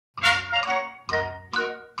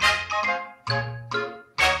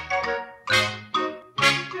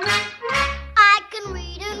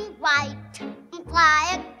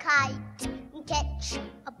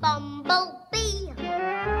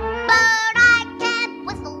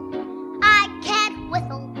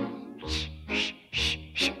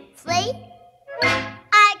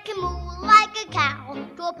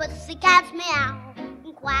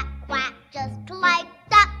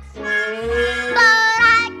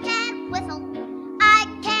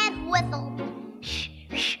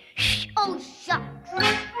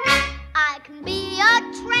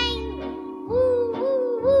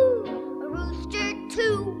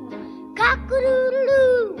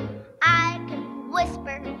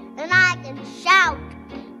out.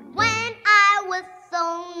 When I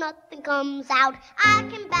whistle, nothing comes out. I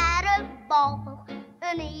can bat a ball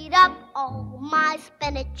and eat up all my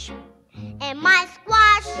spinach and my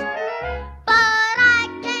squash, but I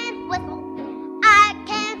can't whistle. I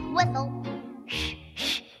can't whistle. Shh,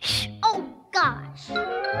 shh, shh. Oh gosh.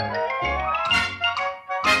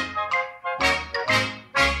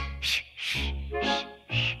 Shh, shh, shh,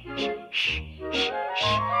 shh, shh,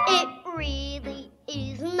 shh. It really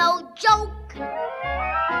is no joke.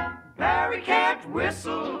 Barry can't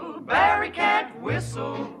whistle, Barry can't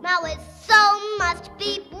whistle. My whistle must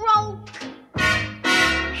be broke.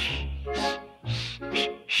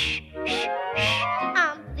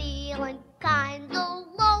 I'm feeling kinda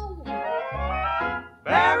low.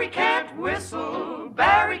 Barry can't whistle,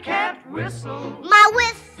 Barry can't whistle. My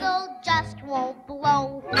whistle just won't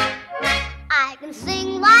blow. I can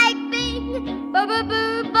sing like Bing,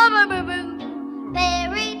 ba-ba-boo, ba-ba-boo-boo.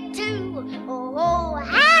 Barry too, oh,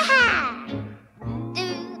 ha-ha. Do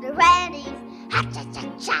the grannies,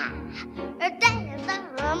 ha-cha-cha-cha. Dance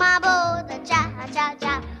on my boat, the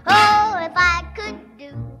cha-cha-cha. Oh, if I could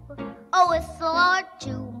do a whistle or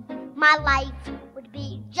two, my life would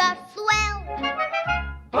be just swell.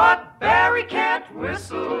 But Barry can't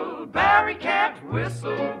whistle, Barry can't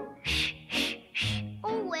whistle.